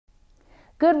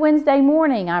Good Wednesday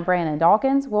morning, I'm Brandon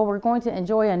Dawkins. Well, we're going to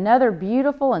enjoy another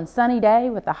beautiful and sunny day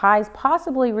with the highs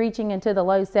possibly reaching into the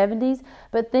low 70s,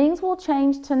 but things will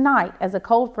change tonight as a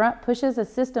cold front pushes a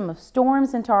system of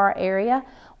storms into our area.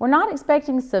 We're not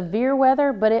expecting severe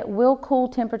weather, but it will cool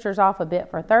temperatures off a bit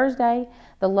for Thursday.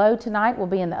 The low tonight will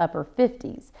be in the upper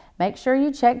 50s. Make sure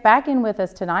you check back in with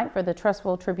us tonight for the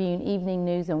Trussville Tribune Evening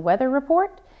News and Weather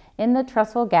Report. In the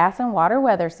Trussville Gas and Water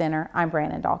Weather Center, I'm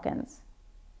Brandon Dawkins.